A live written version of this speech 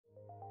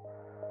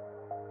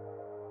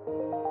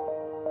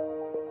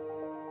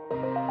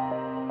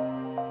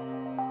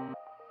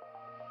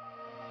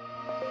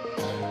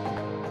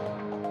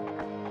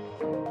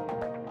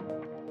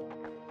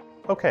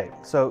Okay,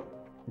 so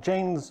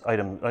Jane's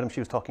item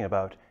she was talking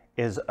about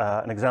is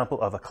an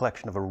example of a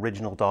collection of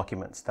original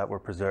documents that were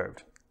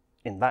preserved.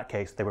 In that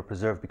case, they were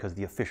preserved because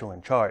the official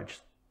in charge,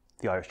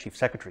 the Irish Chief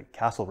Secretary,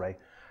 Castlereagh,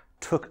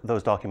 took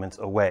those documents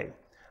away.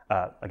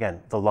 Again,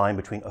 the line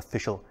between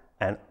official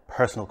and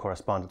personal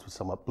correspondence was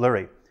somewhat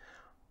blurry.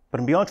 But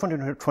in Beyond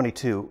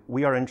 2022,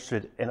 we are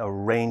interested in a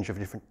range of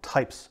different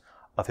types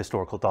of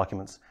historical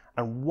documents.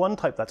 And one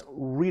type that's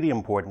really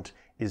important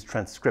is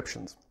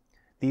transcriptions.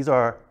 These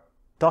are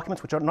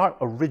documents which are not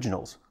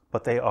originals,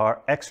 but they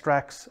are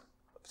extracts,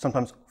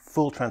 sometimes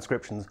full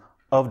transcriptions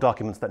of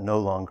documents that no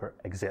longer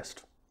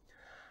exist.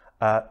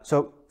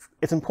 So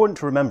it's important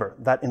to remember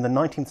that in the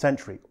 19th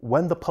century,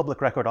 when the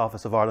Public Record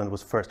Office of Ireland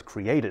was first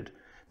created,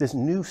 this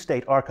new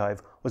state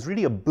archive was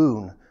really a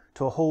boon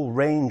to a whole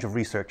range of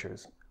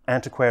researchers,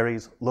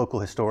 antiquaries,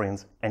 local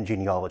historians, and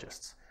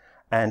genealogists.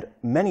 And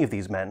many of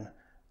these men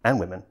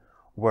and women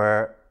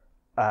were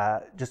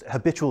just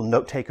habitual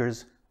note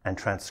takers and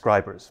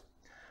transcribers.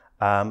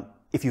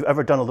 If you've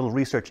ever done a little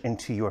research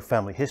into your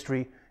family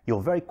history,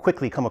 you'll very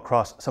quickly come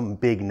across some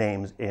big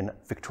names in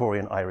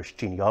Victorian Irish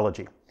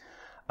genealogy.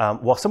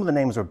 While some of the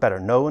names are better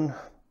known,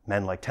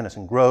 men like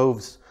Tennyson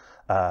Groves,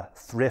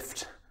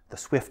 Thrift, the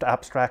Swift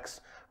Abstracts,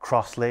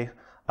 Crossley,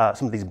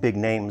 some of these big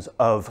names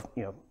of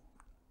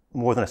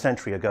more than a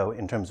century ago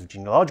in terms of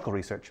genealogical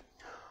research.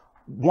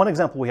 One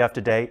example we have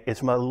today is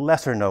from a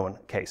lesser known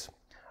case,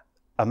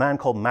 a man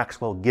called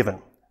Maxwell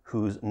Given,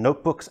 whose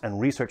notebooks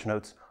and research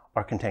notes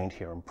are contained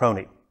here in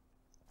PRONI.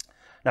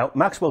 Now,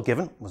 Maxwell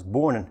Given was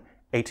born in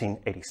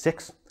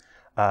 1886.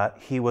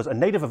 He was a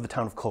native of the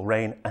town of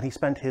Coleraine, and he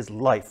spent his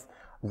life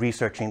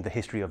researching the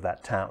history of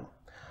that town.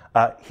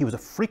 He was a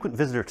frequent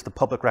visitor to the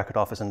Public Record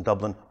Office in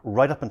Dublin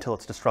right up until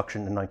its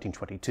destruction in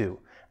 1922.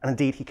 And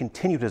indeed, he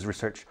continued his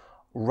research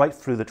right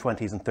through the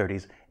 20s and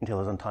 30s until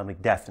his untimely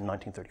death in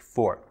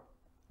 1934.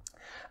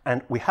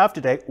 And we have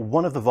today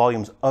one of the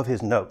volumes of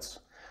his notes.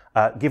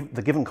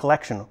 The Given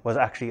collection was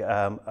actually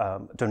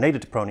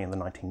donated to PRONI in the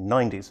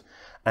 1990s.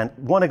 And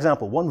one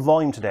example, one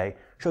volume today,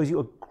 shows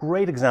you a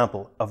great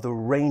example of the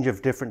range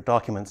of different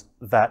documents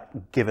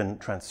that Given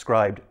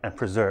transcribed and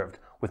preserved,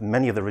 with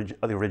many of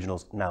the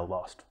originals now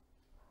lost.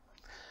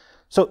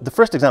 So the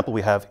first example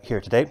we have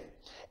here today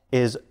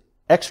is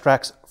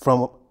extracts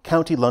from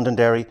County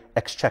Londonderry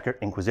Exchequer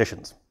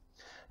Inquisitions.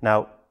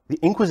 Now, the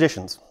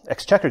Inquisitions,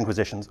 Exchequer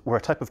Inquisitions, were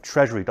a type of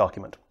treasury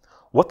document.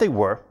 What they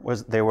were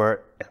was they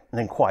were an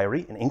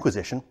inquiry, an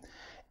inquisition,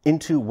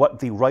 into what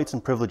the rights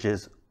and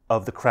privileges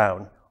of the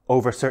crown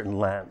over certain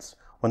lands,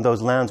 when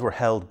those lands were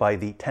held by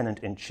the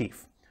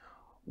tenant-in-chief.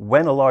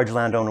 When a large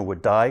landowner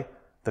would die,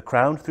 the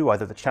crown, through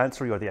either the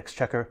chancery or the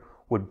exchequer,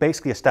 would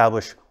basically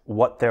establish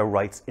what their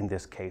rights in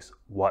this case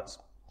was.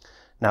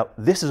 Now,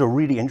 this is a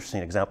really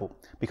interesting example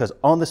because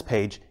on this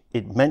page,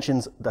 it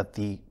mentions that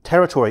the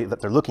territory that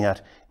they're looking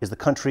at is the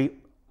country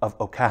of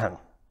O'Cahan.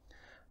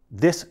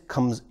 This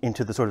comes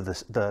into the sort of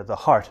the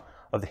heart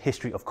of the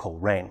history of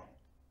Coleraine.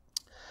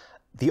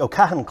 The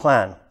O'Cahan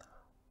clan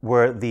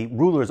were the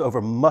rulers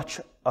over much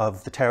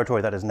of the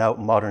territory that is now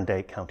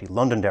modern-day County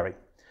Londonderry.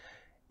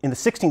 In the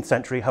 16th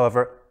century,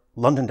 however,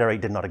 Londonderry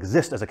did not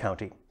exist as a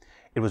county.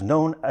 It was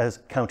known as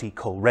County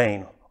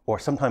Coleraine, or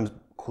sometimes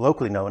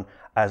colloquially known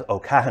as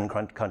O'Cahan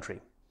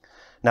country.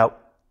 Now,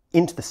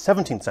 into the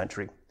 17th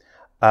century,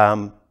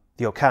 the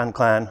O'Cahan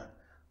clan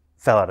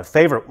fell out of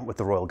favour with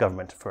the royal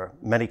government for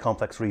many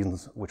complex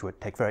reasons, which would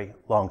take very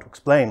long to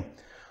explain.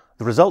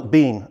 The result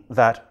being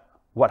that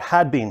what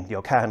had been the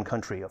O'Cahan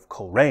country of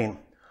Coleraine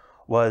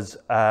was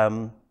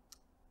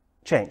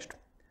changed.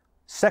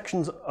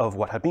 Sections of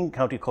what had been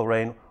County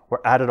Coleraine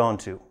were added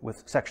onto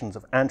with sections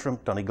of Antrim,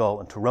 Donegal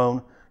and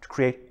Tyrone to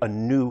create a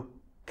new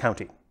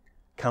county,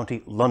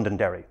 County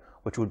Londonderry,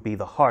 which would be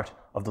the heart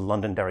of the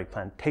Londonderry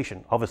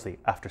plantation, obviously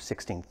after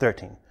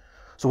 1613.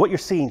 So what you're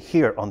seeing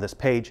here on this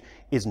page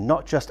is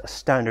not just a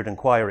standard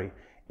inquiry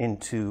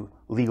into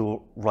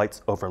legal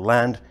rights over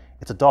land,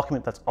 it's a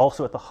document that's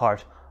also at the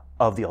heart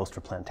of the Ulster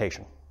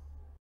plantation.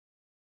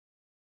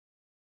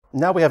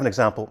 Now we have an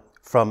example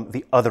from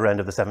the other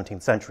end of the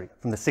 17th century,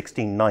 from the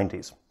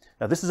 1690s.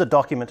 Now this is a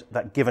document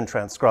that Given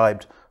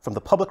transcribed from the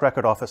Public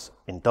Record Office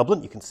in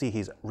Dublin. You can see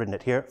he's written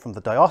it here, from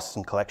the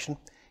diocesan collection.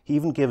 He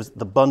even gives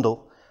the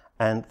bundle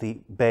and the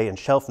bay and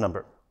shelf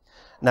number.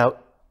 Now,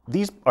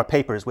 these are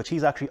papers which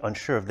he's actually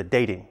unsure of the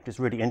dating, which is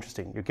really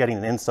interesting. You're getting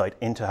an insight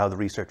into how the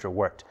researcher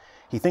worked.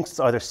 He thinks it's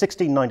either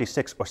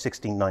 1696 or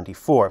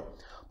 1694.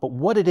 But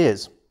what it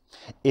is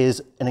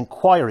an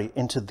inquiry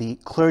into the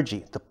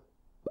clergy,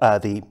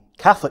 the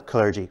Catholic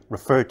clergy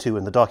referred to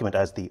in the document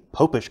as the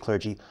Popish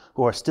clergy,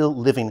 who are still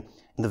living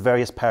in the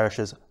various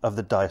parishes of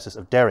the Diocese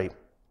of Derry.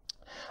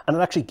 And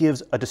it actually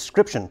gives a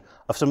description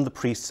of some of the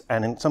priests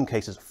and in some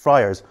cases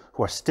friars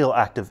who are still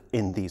active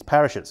in these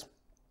parishes.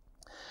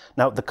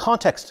 Now, the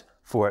context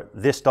for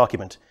this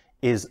document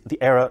is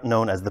the era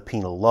known as the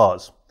Penal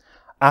Laws.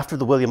 After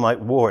the Williamite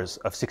Wars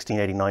of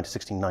 1689 to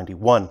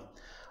 1691,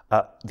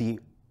 the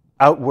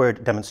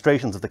outward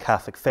demonstrations of the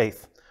Catholic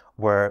faith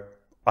were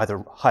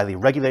either highly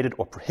regulated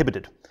or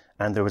prohibited,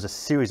 and there was a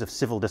series of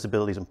civil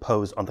disabilities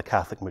imposed on the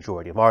Catholic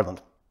majority of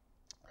Ireland.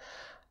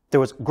 There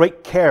was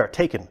great care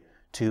taken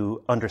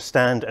to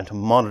understand and to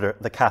monitor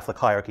the Catholic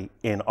hierarchy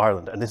in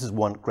Ireland, and this is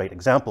one great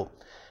example.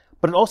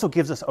 But it also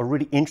gives us a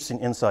really interesting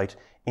insight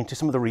into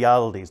some of the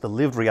realities, the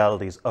lived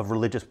realities of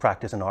religious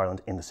practice in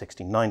Ireland in the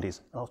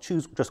 1690s. I'll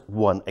choose just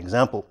one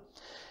example.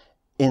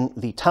 In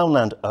the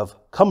townland of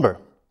Cumber,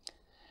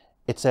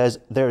 it says,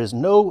 "There is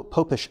no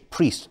popish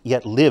priest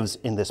yet lives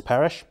in this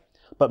parish,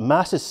 but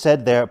mass is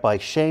said there by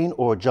Shane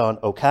or John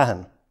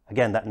O'Cahan."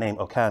 Again, that name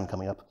O'Cahan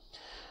coming up.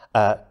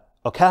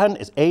 O'Cahan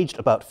is aged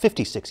about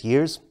 56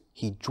 years.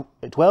 He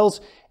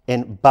dwells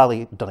in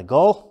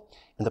Ballydonegal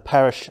in the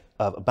parish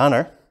of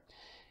Banner.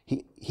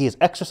 He is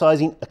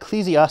exercising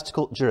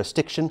ecclesiastical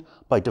jurisdiction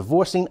by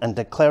divorcing and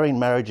declaring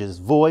marriages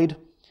void.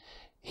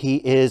 He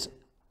is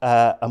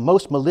a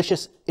most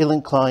malicious,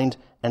 ill-inclined,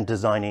 and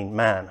designing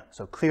man.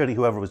 So clearly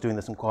whoever was doing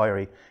this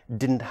inquiry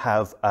didn't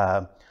have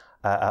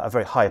a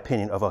very high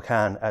opinion of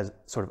O'Cahan as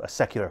sort of a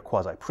secular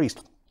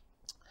quasi-priest.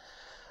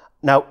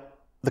 Now,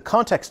 the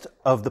context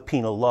of the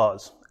penal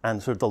laws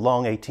and sort of the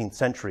long 18th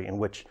century in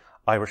which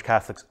Irish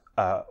Catholics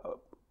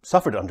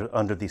suffered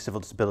under these civil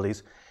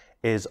disabilities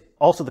is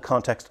also the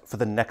context for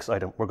the next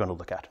item we're going to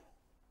look at.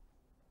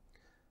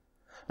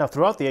 Now,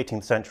 throughout the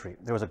 18th century,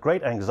 there was a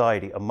great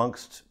anxiety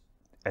amongst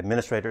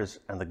administrators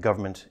and the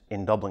government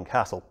in Dublin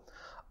Castle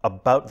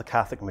about the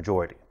Catholic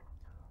majority.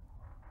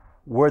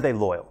 Were they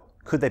loyal?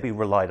 Could they be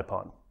relied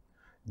upon?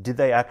 Did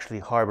they actually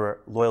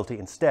harbour loyalty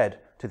instead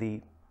to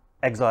the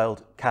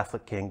exiled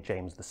Catholic King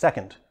James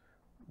II,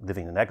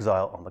 living in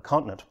exile on the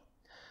continent?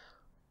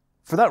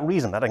 For that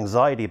reason, that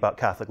anxiety about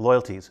Catholic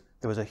loyalties,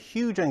 there was a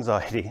huge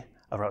anxiety,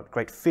 about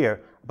great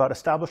fear, about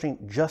establishing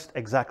just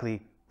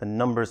exactly the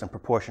numbers and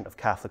proportion of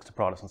Catholics to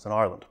Protestants in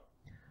Ireland.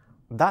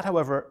 That,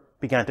 however,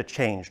 began to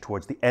change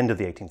towards the end of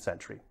the 18th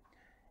century.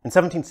 In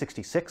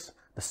 1766,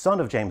 the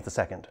son of James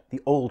II, the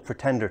old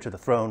pretender to the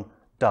throne,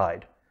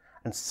 died,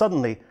 and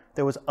suddenly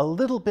there was a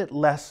little bit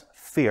less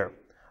fear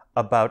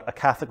about a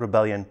Catholic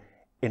rebellion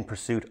in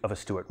pursuit of a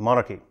Stuart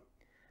monarchy.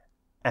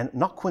 And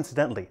not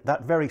coincidentally,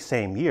 that very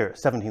same year,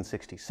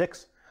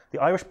 1766, the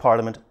Irish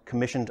Parliament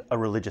commissioned a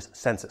religious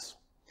census.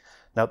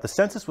 Now, the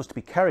census was to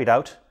be carried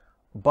out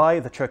by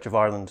the Church of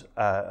Ireland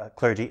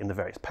clergy in the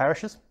various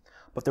parishes,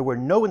 but there were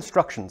no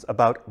instructions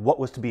about what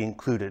was to be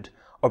included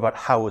or about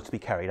how it was to be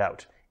carried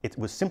out. It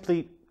was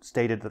simply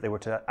stated that they were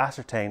to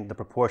ascertain the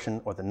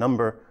proportion or the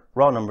number,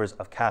 raw numbers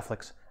of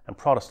Catholics and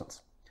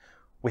Protestants.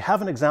 We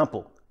have an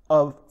example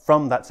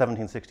from that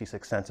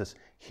 1766 census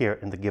here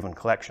in the Given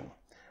collection.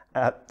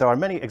 There are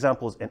many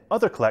examples in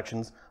other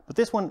collections, but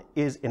this one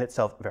is in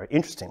itself very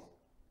interesting.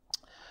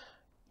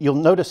 You'll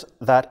notice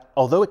that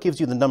although it gives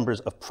you the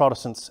numbers of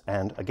Protestants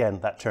and, again,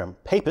 that term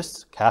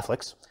Papists,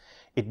 Catholics,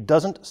 it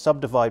doesn't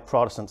subdivide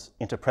Protestants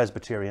into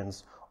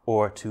Presbyterians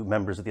or to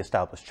members of the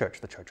established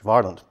church, the Church of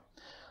Ireland.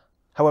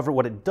 However,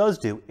 what it does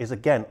do is,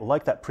 again,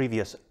 like that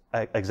previous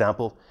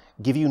example,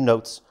 give you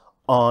notes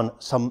on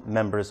some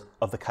members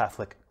of the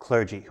Catholic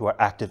clergy who are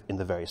active in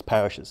the various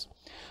parishes.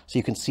 So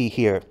you can see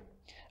here,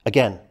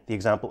 again, the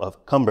example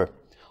of Cumber,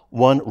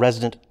 one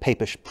resident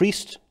Papish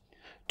priest,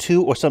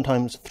 2 or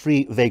sometimes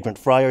 3 vagrant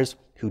friars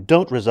who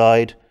don't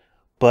reside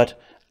but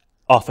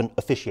often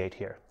officiate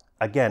here.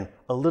 Again,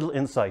 a little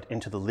insight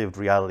into the lived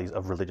realities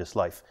of religious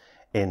life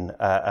in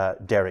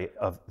Derry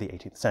of the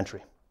 18th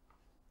century.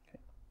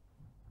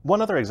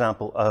 One other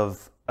example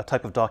of a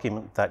type of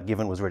document that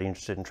Given was really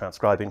interested in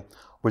transcribing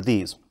were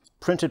these,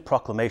 printed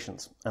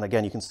proclamations. And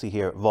again, you can see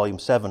here volume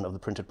 7 of the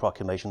printed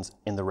proclamations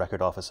in the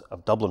Record Office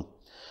of Dublin.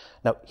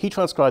 Now, he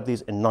transcribed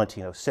these in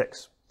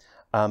 1906.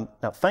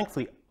 Now,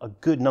 thankfully, a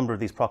good number of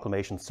these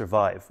proclamations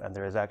survive, and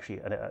there is actually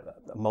a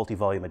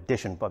multi-volume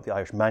edition by the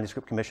Irish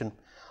Manuscript Commission.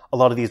 A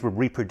lot of these were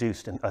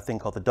reproduced in a thing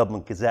called the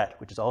Dublin Gazette,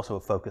 which is also a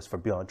focus for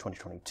Beyond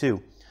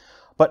 2022.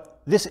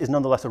 But this is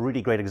nonetheless a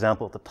really great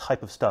example of the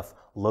type of stuff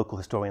local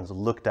historians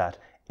looked at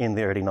in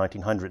the early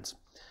 1900s.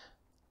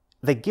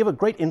 They give a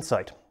great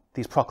insight,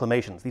 these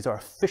proclamations. These are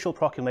official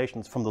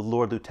proclamations from the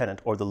Lord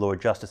Lieutenant or the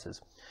Lord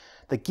Justices.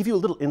 They give you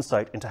a little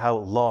insight into how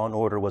law and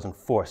order was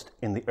enforced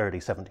in the early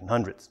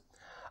 1700s.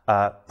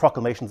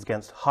 Proclamations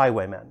against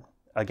highwaymen,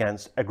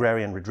 against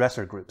agrarian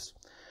redressor groups.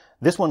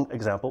 This one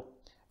example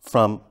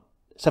from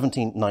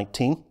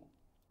 1719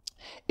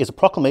 is a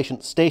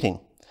proclamation stating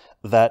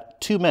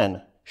that 2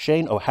 men,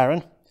 Shane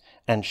O'Haran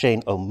and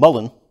Shane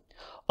O'Mullen,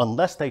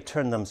 unless they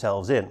turn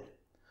themselves in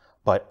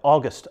by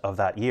August of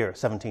that year,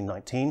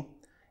 1719,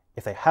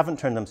 if they haven't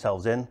turned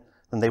themselves in,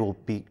 then they will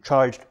be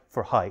charged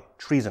for high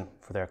treason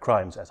for their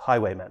crimes as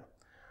highwaymen.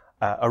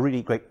 A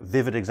really great,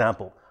 vivid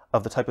example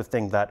of the type of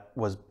thing that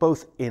was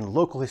both in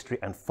local history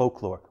and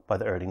folklore by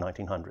the early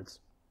 1900s.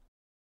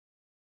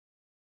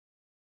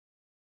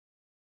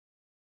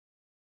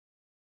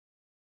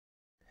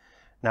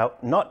 Now,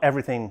 not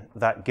everything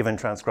that Given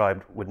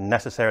transcribed would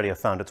necessarily have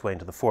found its way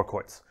into the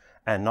forecourts,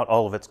 and not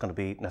all of it's going to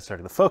be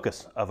necessarily the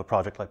focus of a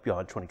project like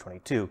Beyond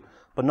 2022,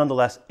 but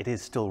nonetheless, it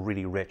is still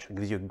really rich. It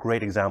gives you a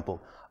great example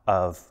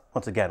of,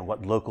 once again,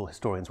 what local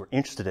historians were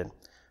interested in.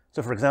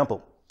 So, for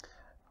example,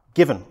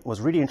 Given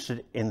was really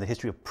interested in the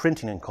history of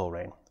printing in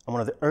Coleraine, and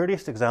one of the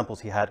earliest examples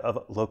he had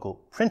of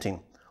local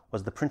printing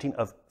was the printing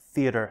of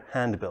theatre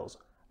handbills,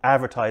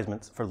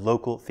 advertisements for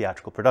local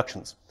theatrical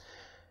productions.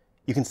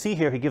 You can see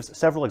here he gives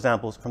several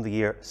examples from the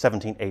year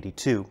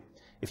 1782.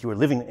 If you were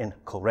living in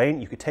Coleraine,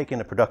 you could take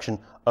in a production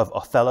of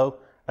Othello,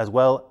 as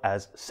well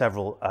as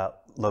several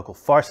local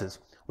farces,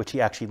 which he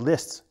actually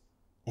lists.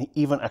 He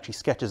even actually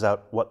sketches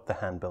out what the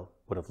handbill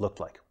would have looked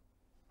like.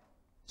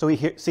 So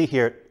we see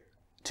here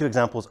two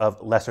examples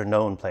of lesser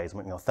known plays.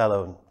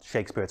 Othello and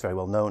Shakespeare, it's very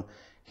well known.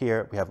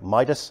 Here we have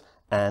Midas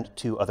and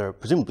two other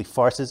presumably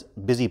farces,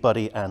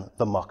 Busybody and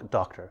The Mock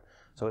Doctor.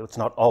 So it's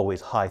not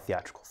always high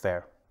theatrical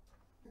fare.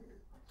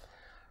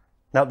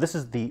 Now this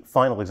is the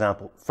final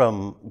example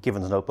from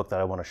Given's notebook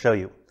that I want to show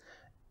you.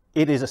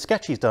 It is a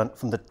sketch he's done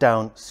from the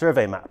Down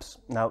survey maps.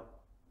 Now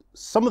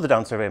some of the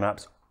Down survey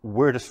maps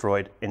were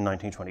destroyed in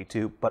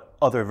 1922, but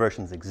other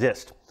versions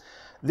exist.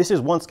 This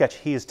is one sketch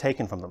he has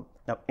taken from them.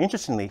 Now,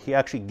 interestingly, he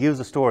actually gives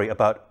a story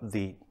about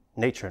the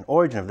nature and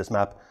origin of this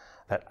map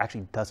that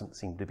actually doesn't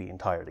seem to be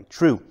entirely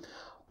true.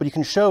 But you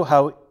can show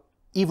how,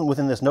 even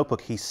within this notebook,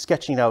 he's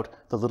sketching out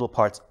the little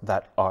parts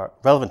that are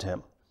relevant to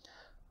him.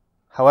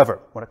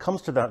 However, when it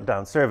comes to the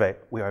Down survey,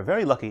 we are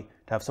very lucky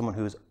to have someone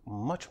who's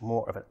much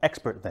more of an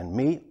expert than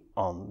me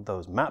on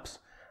those maps,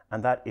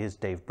 and that is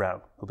Dave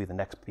Brown, who'll be the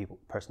next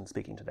person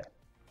speaking today.